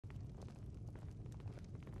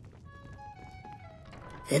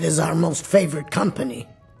It is our most favorite company.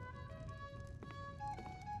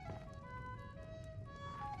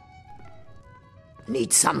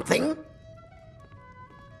 Need something?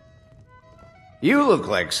 You look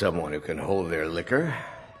like someone who can hold their liquor.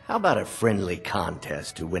 How about a friendly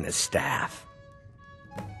contest to win a staff?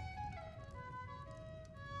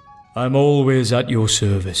 I'm always at your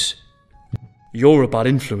service. You're a bad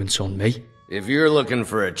influence on me. If you're looking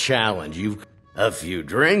for a challenge, you've a few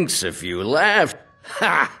drinks, a few laughs.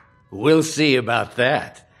 Ha! We'll see about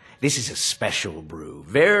that. This is a special brew.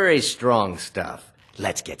 Very strong stuff.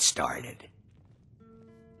 Let's get started.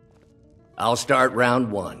 I'll start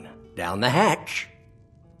round one. Down the hatch.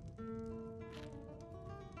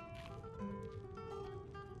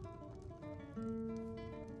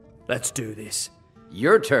 Let's do this.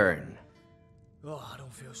 Your turn. Oh, I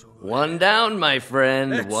don't feel so good. One down, my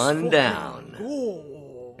friend. Let's One down.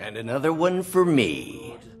 go. And another one for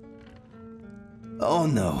me. Oh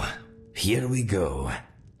no. Here we go.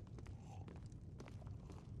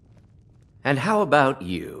 And how about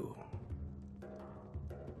you?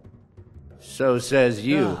 So says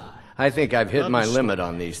you. I think I've hit my limit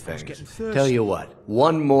on these things. Tell you what,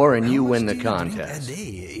 one more and you win the contest. A day,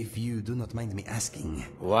 if you do not mind me asking.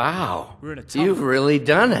 Wow, We're in a town. you've really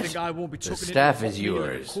done I it. think I won't be The chucking staff it is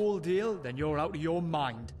yours. Cool deal, then you're out of your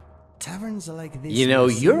mind. Taverns like this. You know,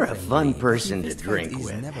 are you're a so fun friendly. person to This drink fight is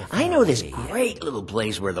with. never I far know this away. great little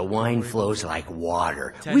place where the wine flows like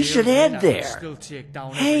water. 10 We years should in, head I can there. still take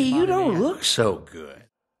down Hey, every you man in don't here. look so good.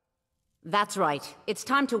 That's right. It's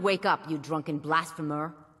time to wake up, you drunken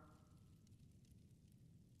blasphemer.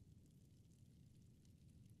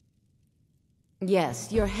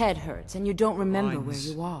 Yes, your head hurts and you don't remember where Mines.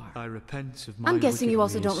 you are. I repent of my I'm guessing wicked you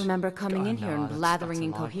also ways. don't remember coming in God, here and that's blathering a lie.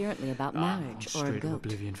 incoherently about marriage I'm or a straight to goat.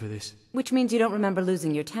 oblivion for this. Which means you don't remember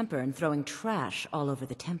losing your temper and throwing trash all over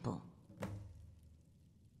the temple.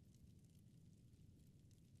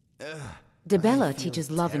 Debella teaches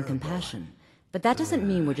love and compassion, but that doesn't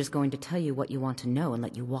mean we're just going to tell you what you want to know and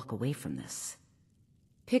let you walk away from this.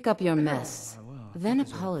 Pick up your mess, then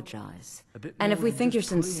apologize. bit And more if we than think you're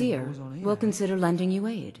just bullying sincere, goes on here. we'll consider lending you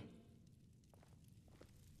aid.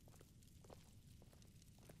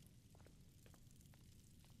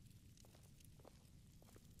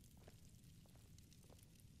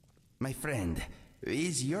 My friend,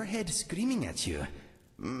 is your head screaming at you?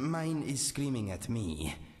 Mine is screaming at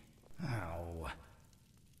me. Ow.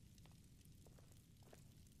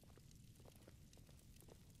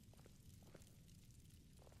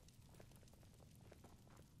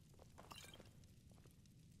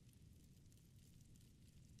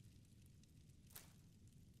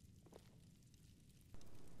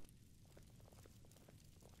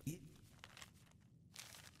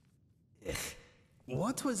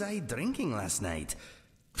 What was I drinking last night?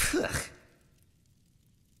 Ugh.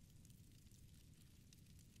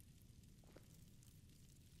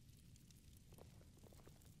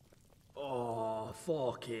 Oh,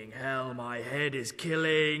 fucking hell, my head is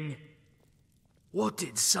killing. What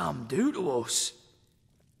did Sam do to us?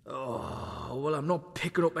 Oh, well, I'm not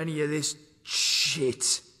picking up any of this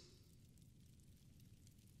shit.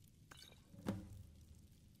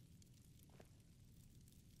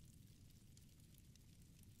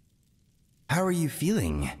 How are you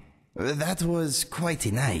feeling? That was quite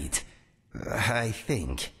a night, I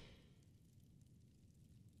think.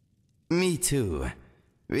 Me too.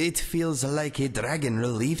 It feels like a dragon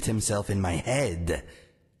relieved himself in my head.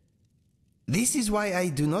 This is why I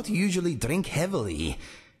do not usually drink heavily.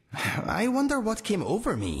 I wonder what came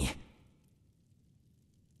over me.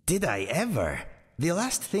 Did I ever? The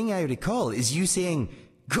last thing I recall is you saying,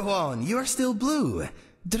 "Go on, you are still blue.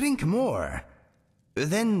 Drink more."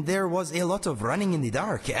 Then there was a lot of running in the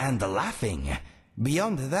dark and laughing.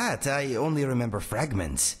 Beyond that, I only remember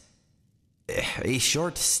fragments. A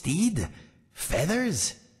short steed?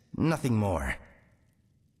 Feathers? Nothing more.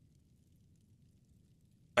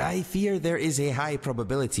 I fear there is a high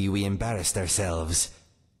probability we embarrassed ourselves.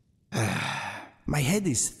 My head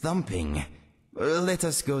is thumping. Let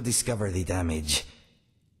us go discover the damage.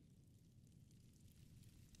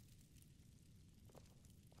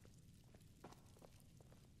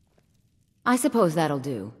 I suppose that'll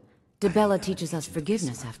do. Debella teaches us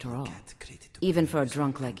forgiveness after all. Even for a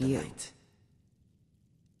drunk like you.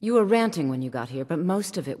 You were ranting when you got here, but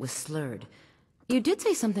most of it was slurred. You did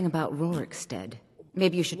say something about Rorikstead.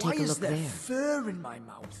 Maybe you should take a look Why is there there. fur in my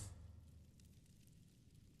mouth?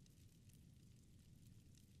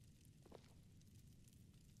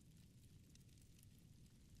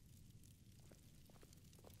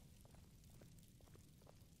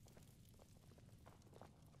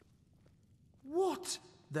 What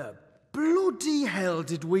the bloody hell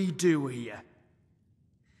did we do here?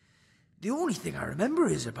 The only thing I remember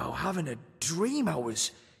is about having a dream I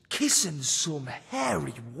was kissing some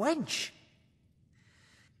hairy wench.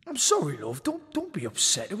 I'm sorry, love. Don't be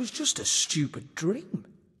upset. It was just a stupid dream.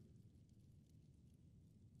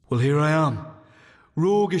 Well, here I am,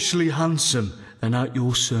 roguishly handsome and at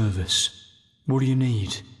your service. What do you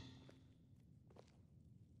need?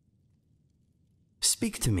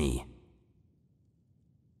 Speak to me.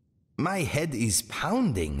 My head is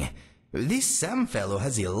pounding. This Sam fellow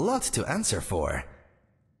has a lot to answer for.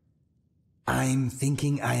 I'm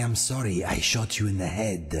thinking I am sorry I shot you in the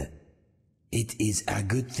head. It is a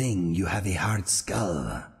good thing you have a hard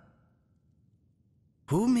skull.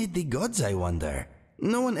 Who made the gods, I wonder?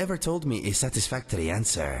 No one ever told me a satisfactory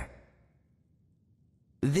answer.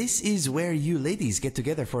 This is where you ladies get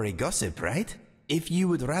together for a gossip, right? If you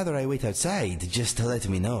would rather I wait outside, just to let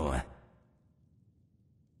me know.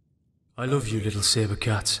 I love you, little saber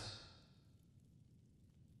cat.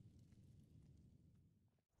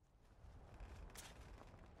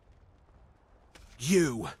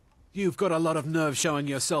 You've got a lot of nerve showing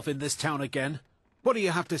yourself in this town again. What do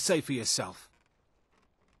you have to say for yourself?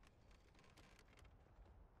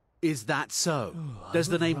 Is that so? Does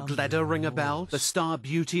the name Gleda ring a bell? The star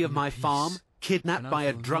beauty of my farm? Kidnapped by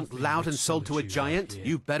a drunk lout and sold to a giant?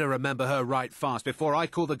 You better remember her right fast before I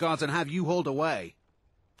call the guards and have you hauled away.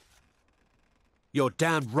 You're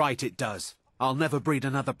damn right it does. I'll never breed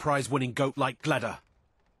another prize-winning goat like Gleda.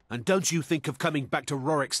 And don't you think of coming back to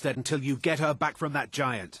Rorikstead until you get her back from that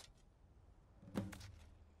giant.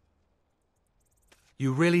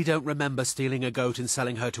 You really don't remember stealing a goat and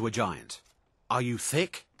selling her to a giant? Are you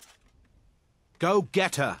thick? Go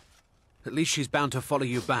get her! At least she's bound to follow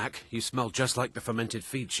you back. You smell just like the fermented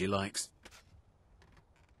feed she likes.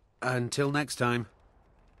 Until next time.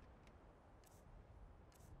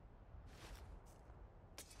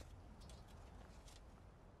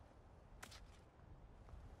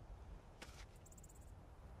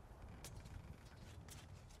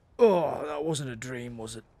 Oh, that wasn't a dream,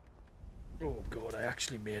 was it? Oh, God, I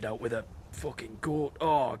actually made out with a fucking goat.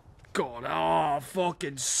 Oh, God, oh,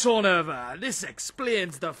 fucking son of a... This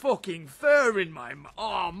explains the fucking fur in my...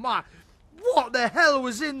 Oh, man. What the hell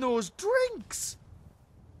was in those drinks?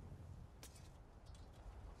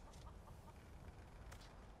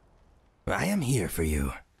 I am here for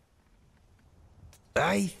you.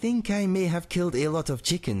 I think I may have killed a lot of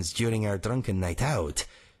chickens during our drunken night out.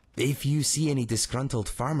 If you see any disgruntled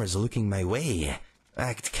farmers looking my way,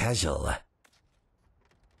 act casual.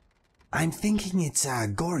 I'm thinking it's a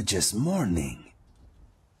gorgeous morning.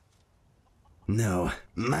 No,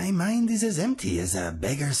 my mind is as empty as a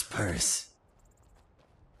beggar's purse.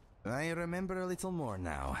 I remember a little more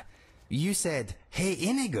now. You said, "Hey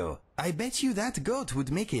Inigo, I bet you that goat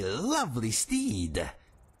would make a lovely steed."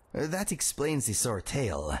 That explains the sore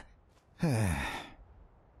tail.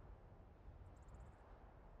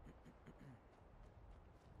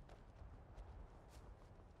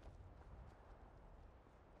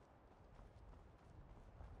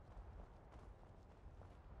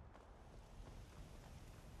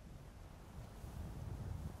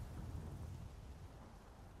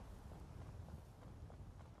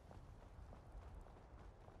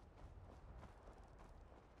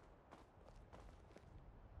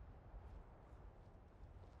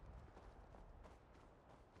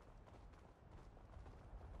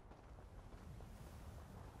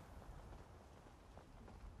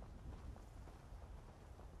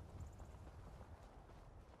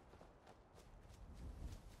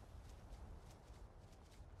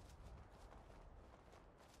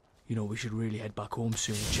 You know, we should really head back home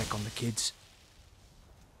soon and check on the kids.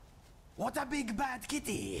 What a big bad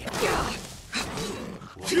kitty!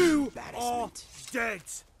 You are dead!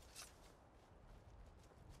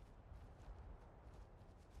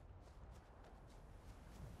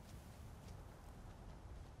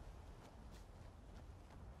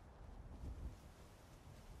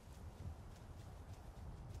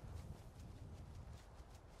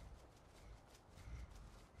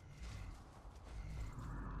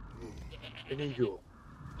 Inigo,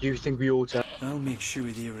 do you think we ought to... I'll make sure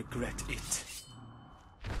they regret it.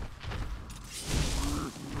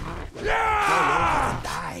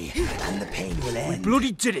 Die, and the pain will end.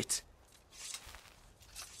 Bloody did it!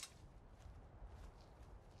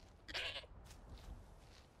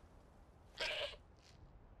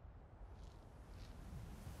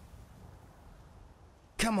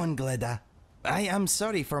 Come on, Gleda. I am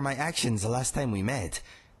sorry for my actions the last time we met.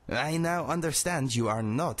 I now understand you are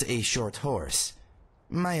not a short horse.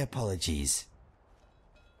 My apologies.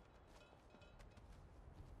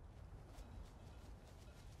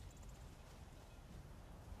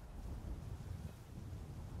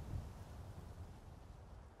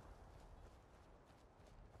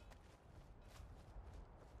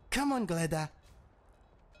 Come on, Gleda.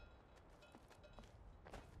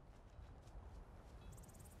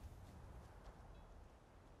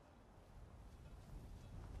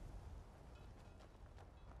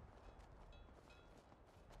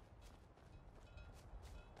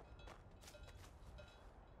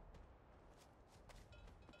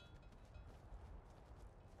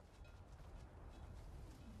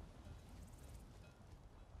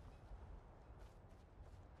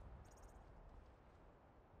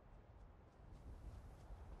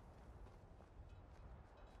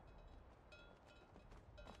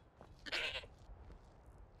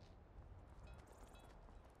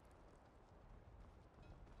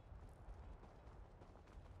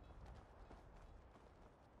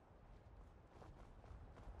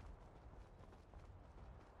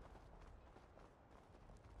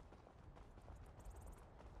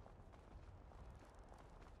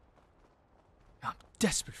 I'm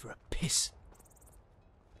desperate for a piss.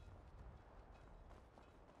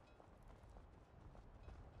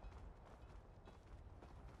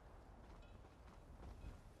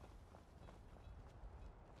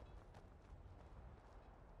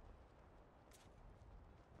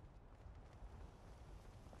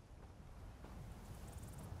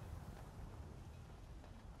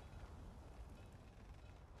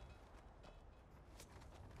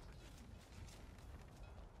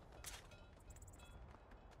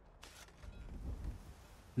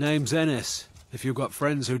 Name's Ennis. If you've got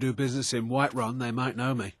friends who do business in Whiterun, they might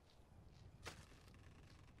know me.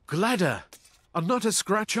 Gleda! And not a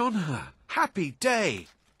scratch on her. Happy day!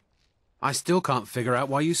 I still can't figure out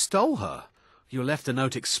why you stole her. You left a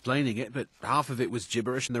note explaining it, but half of it was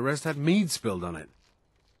gibberish and the rest had mead spilled on it.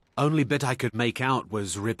 Only bit I could make out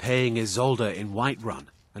was repaying Isolde in Whiterun,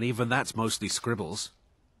 and even that's mostly scribbles.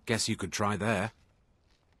 Guess you could try there.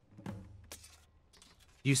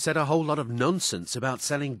 You said a whole lot of nonsense about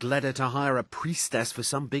selling Gleda to hire a priestess for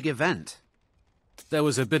some big event. There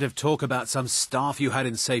was a bit of talk about some staff you had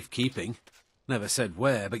in safekeeping. Never said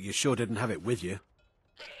where, but you sure didn't have it with you.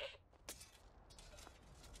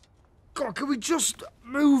 God, can we just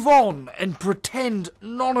move on and pretend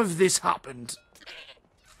none of this happened?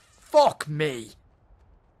 Fuck me.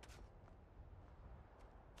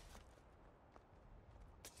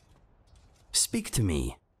 Speak to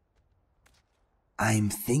me.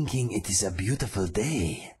 I'm thinking it is a beautiful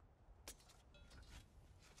day.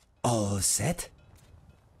 All set?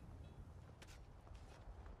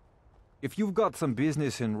 If you've got some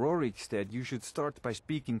business in Rorikstead, you should start by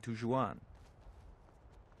speaking to Juan.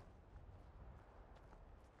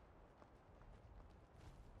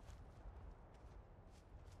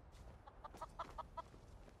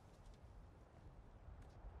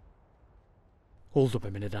 Hold up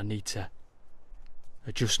a minute, I need to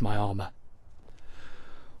adjust my armour.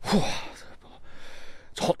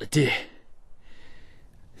 It's hot today.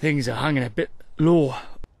 Things are hanging a bit low.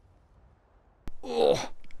 Oh,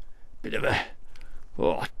 bit of a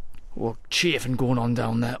chafing going on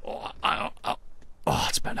down there.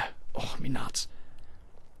 It's better. Oh, me nuts.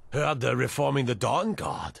 Heard they're reforming the Dawn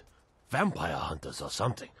Guard. Vampire hunters or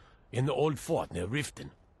something. In the old fort near Riften.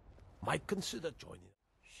 Might consider joining.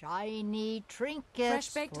 Shiny trinkets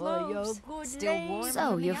for your good Still warm.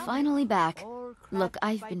 So, you're finally back. Look,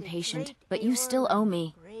 I've been patient, but you still owe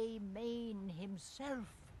me.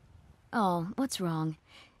 Oh, what's wrong?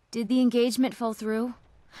 Did the engagement fall through?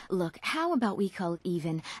 Look, how about we call it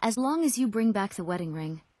even, as long as you bring back the wedding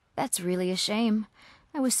ring? That's really a shame.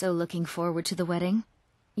 I was so looking forward to the wedding.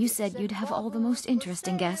 You said you'd have all the most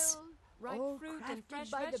interesting guests.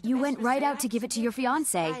 You went right out to give it to your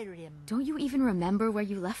fiancé. Don't you even remember where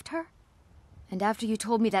you left her? And after you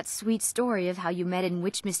told me that sweet story of how you met in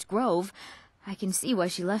Witchmist Grove, I can see why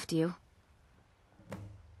she left you.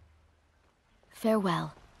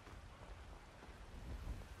 Farewell.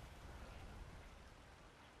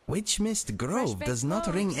 Witchmist Grove does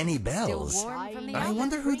not ring any bells. I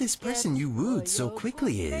wonder who this person you wooed so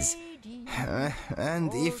quickly is.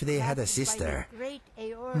 And if they had a sister.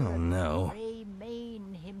 Oh no.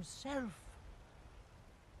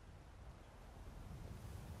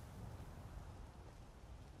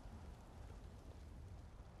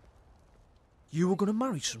 You were going to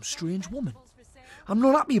marry some strange woman. I'm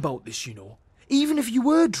not happy about this, you know. Even if you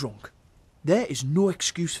were drunk. There is no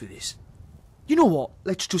excuse for this. You know what?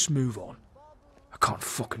 Let's just move on. I can't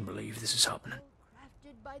fucking believe this is happening.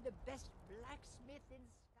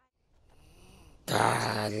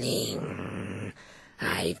 Darling,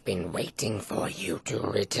 I've been waiting for you to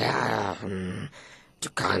return, to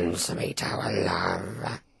consummate our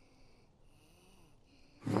love.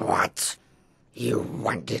 What? You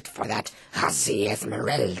want it for that hussy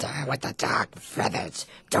Esmeralda with the dark feathers,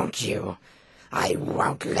 don't you? I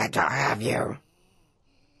won't let her have you.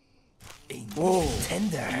 Whoa,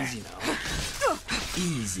 tender. Easy now.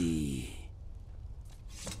 Easy.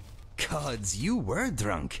 Gods, you were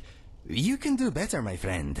drunk. You can do better, my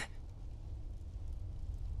friend.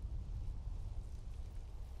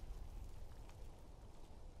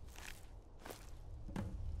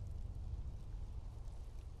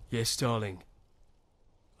 Yes, darling.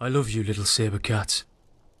 I love you, little saber cat.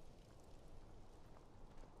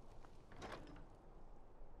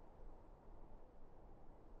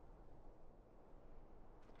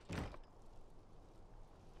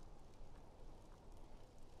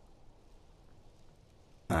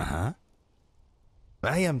 Uh-huh.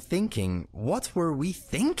 I am thinking, what were we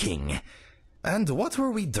thinking? And what were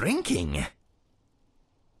we drinking?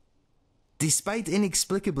 Despite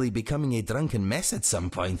inexplicably becoming a drunken mess at some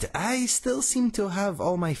point, I still seem to have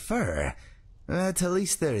all my fur. At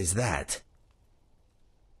least there is that.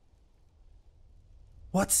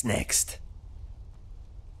 What's next?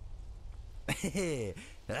 I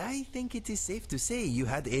think it is safe to say you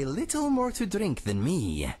had a little more to drink than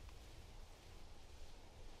me.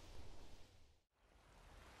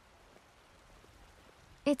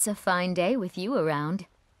 It's a fine day with you around.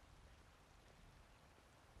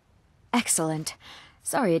 Excellent.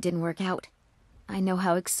 Sorry it didn't work out. I know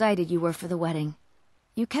how excited you were for the wedding.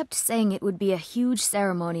 You kept saying it would be a huge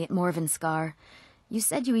ceremony at Morvenskar. You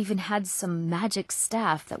said you even had some magic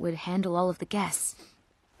staff that would handle all of the guests.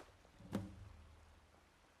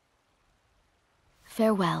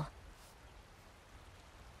 Farewell.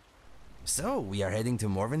 So, we are heading to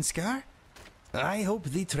Morvenskar? I hope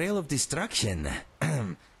the Trail of Destruction,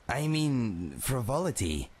 I mean,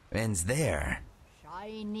 frivolity, ends there.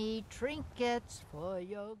 Shiny trinkets for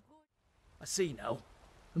your good. I see now.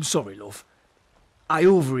 I'm sorry, love. I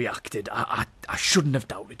overreacted. I shouldn't have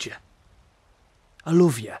doubted you. I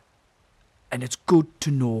love you. And it's good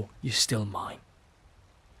to know you're still mine.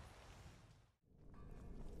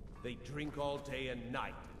 They drink all day and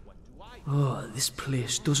night. What do I do? Oh, this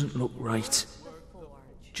place doesn't look right.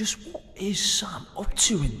 Just what is Sam up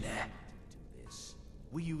to in there?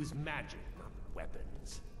 We use magic, not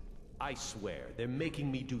weapons. I swear, they're making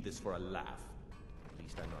me do this for a laugh. At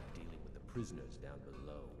least I'm not dealing with the prisoners down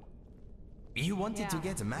below. You wanted to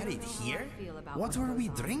get married here? What were we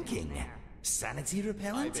drinking? Sanity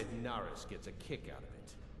repellent? I bet Naris gets a kick out of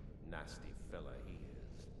it. Nasty fella he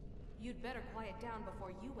is. You'd better quiet down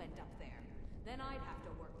before you end up there. Then I'd have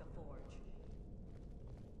to work the forge.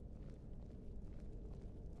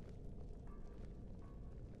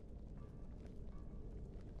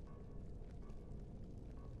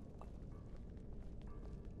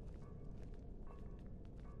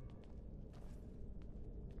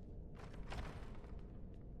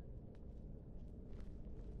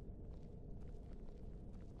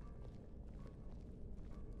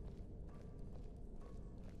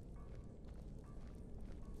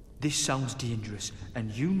 This sounds dangerous,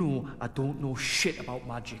 and you know I don't know shit about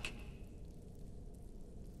magic.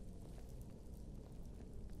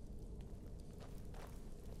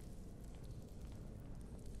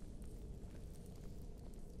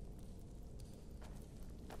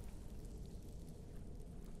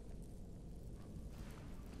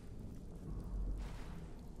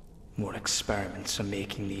 What experiments are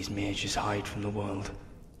making these mages hide from the world?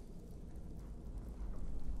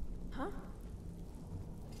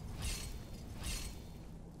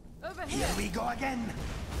 Here we go again!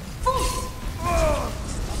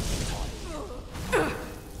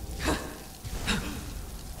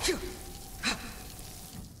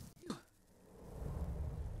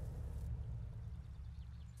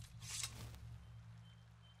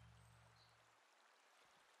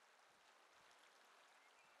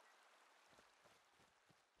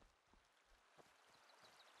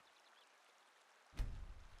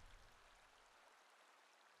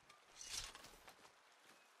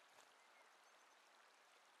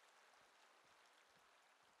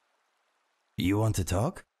 You want to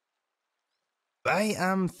talk? I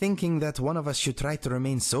am thinking that one of us should try to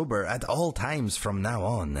remain sober at all times from now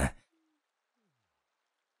on.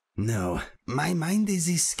 No, my mind is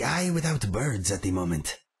a sky without birds at the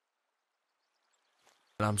moment.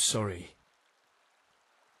 I'm sorry.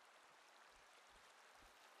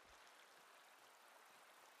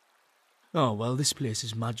 Oh, well, this place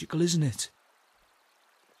is magical, isn't it?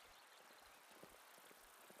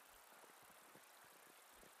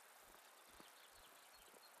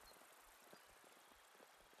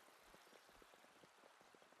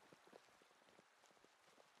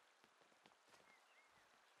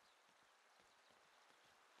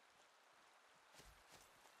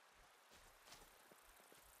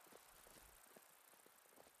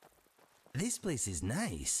 This place is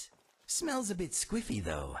nice. Smells a bit squiffy,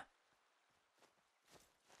 though.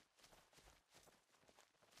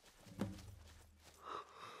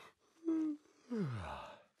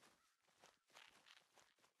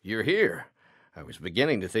 You're here. I was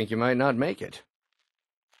beginning to think you might not make it.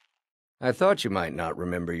 I thought you might not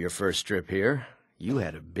remember your first trip here. You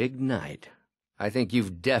had a big night. I think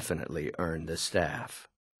you've definitely earned the staff.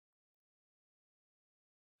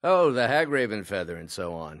 Oh, the Hagraven feather and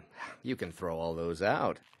so on. You can throw all those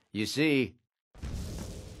out. You see,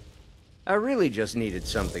 I really just needed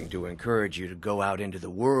something to encourage you to go out into the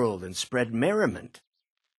world and spread merriment.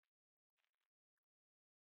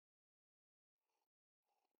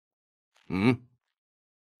 I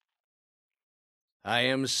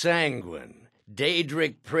am Sanguine,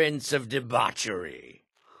 Daedric Prince of Debauchery.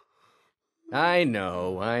 I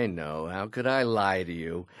know. How could I lie to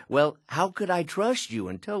you? Well, how could I trust you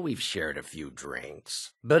until we've shared a few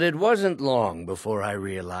drinks? But it wasn't long before I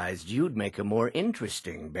realized you'd make a more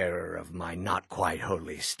interesting bearer of my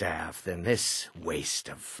not-quite-holy staff than this waste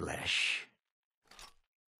of flesh.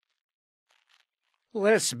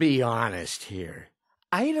 Let's be honest here.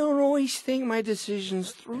 I don't always think my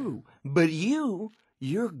decisions through, but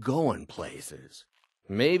you're going places.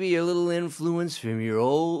 Maybe a little influence from your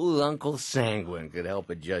old Uncle Sanguine could help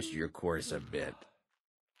adjust your course a bit.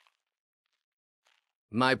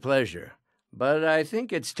 My pleasure, but I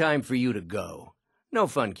think it's time for you to go. No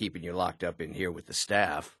fun keeping you locked up in here with the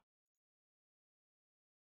staff.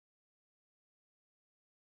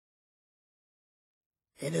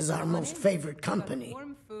 It is our most favorite company.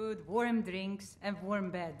 Warm food, warm drinks, and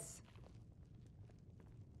warm beds.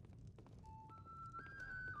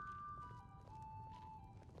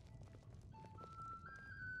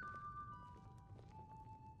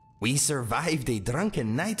 We survived a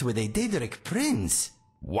drunken night with a Daedric prince.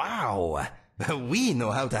 Wow! We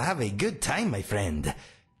know how to have a good time, my friend.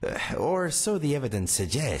 Or so the evidence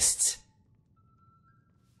suggests.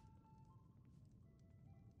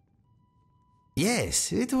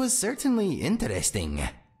 Yes, it was certainly interesting.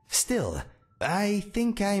 Still, I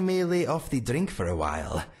think I may lay off the drink for a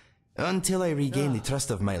while. Until I regain the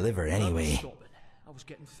trust of my liver anyway. I was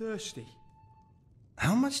getting thirsty.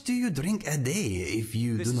 How much do you drink a day, if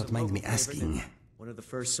you This do is not a mind local me asking? favorite. One of the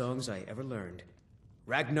first songs I ever learned.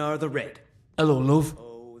 Ragnar the Red. Hello, love.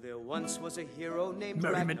 Oh, there once was a hero named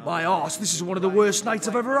Merriment my arse, this is one of the worst nights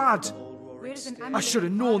I've ever had. I should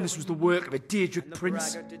have known this was the work of a Daedric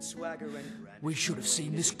prince. We should have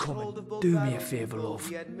seen this coming. Do me a favour,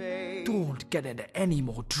 love. Don't get into any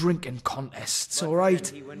more drinking contests,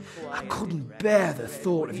 alright? I couldn't bear the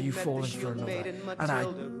thought of you falling for another, and I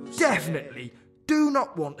definitely do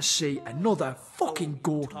not want to see another fucking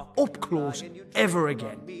goat up close ever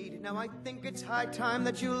again. Now I think it's high time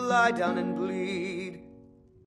that you lie down and bleed.